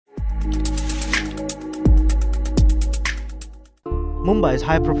Mumbai's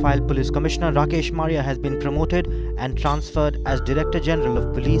high-profile police commissioner Rakesh Maria has been promoted and transferred as Director General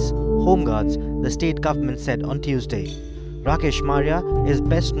of Police Home Guards, the state government said on Tuesday. Rakesh Maria is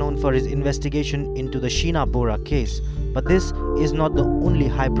best known for his investigation into the Sheena Bora case, but this is not the only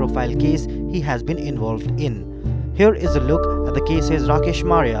high-profile case he has been involved in. Here is a look at the cases Rakesh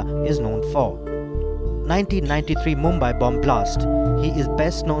Maria is known for. 1993 Mumbai bomb blast. He is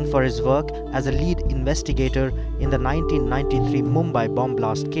best known for his work as a lead investigator in the 1993 Mumbai bomb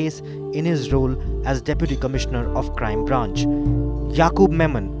blast case in his role as Deputy Commissioner of Crime Branch. Yaqub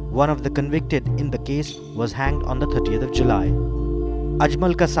Memon, one of the convicted in the case, was hanged on the 30th of July.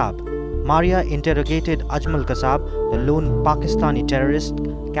 Ajmal Kasab. Maria interrogated Ajmal Kasab, the lone Pakistani terrorist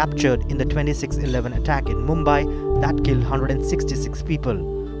captured in the 26/11 attack in Mumbai that killed 166 people.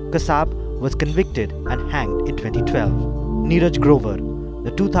 Kasab was convicted and hanged in 2012. Neeraj Grover.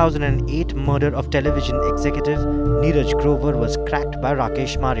 The 2008 murder of television executive Neeraj Grover was cracked by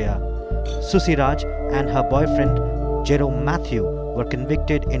Rakesh Maria. Susi Raj and her boyfriend Jerome Matthew were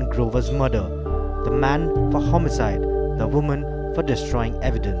convicted in Grover's murder. The man for homicide, the woman for destroying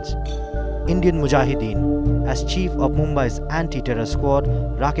evidence. Indian Mujahideen. As chief of Mumbai's anti-terror squad,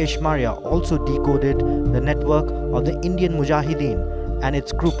 Rakesh Maria also decoded the network of the Indian Mujahideen and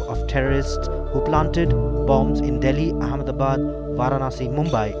its group of terrorists who planted bombs in Delhi, Ahmedabad, Varanasi,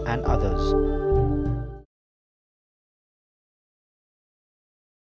 Mumbai and others.